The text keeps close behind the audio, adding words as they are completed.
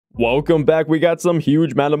Welcome back. We got some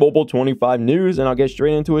huge Madden Mobile 25 news, and I'll get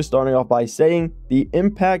straight into it, starting off by saying the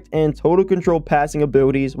impact and total control passing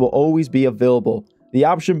abilities will always be available. The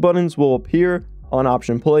option buttons will appear on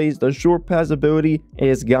option plays. The short pass ability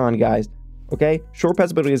is gone, guys. Okay, short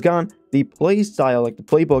pass ability is gone. The play style, like the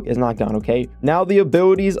playbook, is not gone. Okay, now the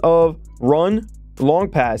abilities of run, long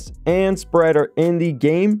pass, and spread are in the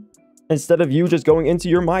game instead of you just going into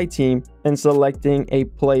your My Team and selecting a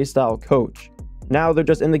play style coach. Now they're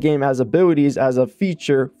just in the game as abilities, as a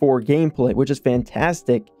feature for gameplay, which is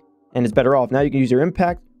fantastic, and it's better off. Now you can use your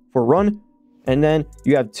impact for run, and then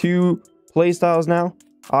you have two play styles now.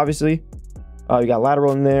 Obviously, you got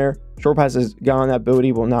lateral in there. Short pass is gone. That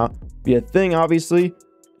ability will not be a thing, obviously.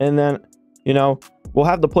 And then, you know, we'll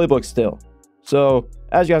have the playbook still. So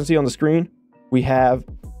as you guys can see on the screen, we have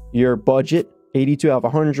your budget, 82 out of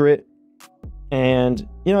 100. And,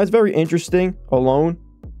 you know, it's very interesting alone.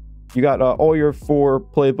 You got all your 4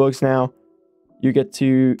 playbooks now. You get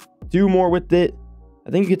to do more with it.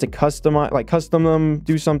 I think you get to customize, like custom them,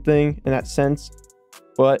 do something in that sense.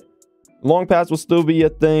 But long pass will still be a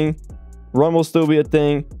thing. Run will still be a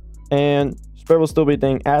thing. And spread will still be a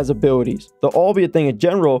thing as abilities. They'll all be a thing in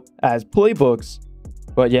general as playbooks.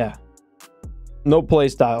 But yeah, no play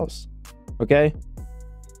styles. Okay?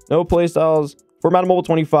 No play styles for Madden Mobile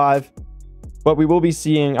 25. But we will be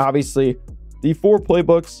seeing, obviously, the 4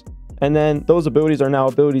 playbooks. And then those abilities are now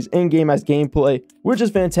abilities in-game as gameplay, which is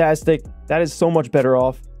fantastic. That is so much better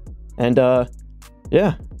off. And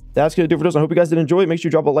yeah, that's going to do it for this. I hope you guys did enjoy it. Make sure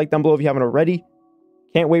you drop a like down below if you haven't already.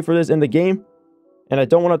 Can't wait for this in the game. And I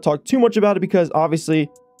don't want to talk too much about it because obviously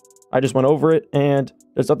I just went over it and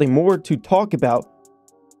there's nothing more to talk about.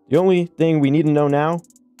 The only thing we need to know now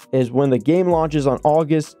is when the game launches on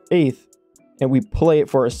August 8th and we play it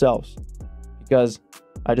for ourselves. Because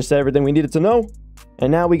I just said everything we needed to know.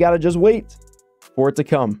 And now we gotta just wait for it to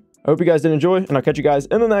come. I hope you guys did enjoy, and I'll catch you guys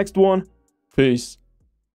in the next one. Peace.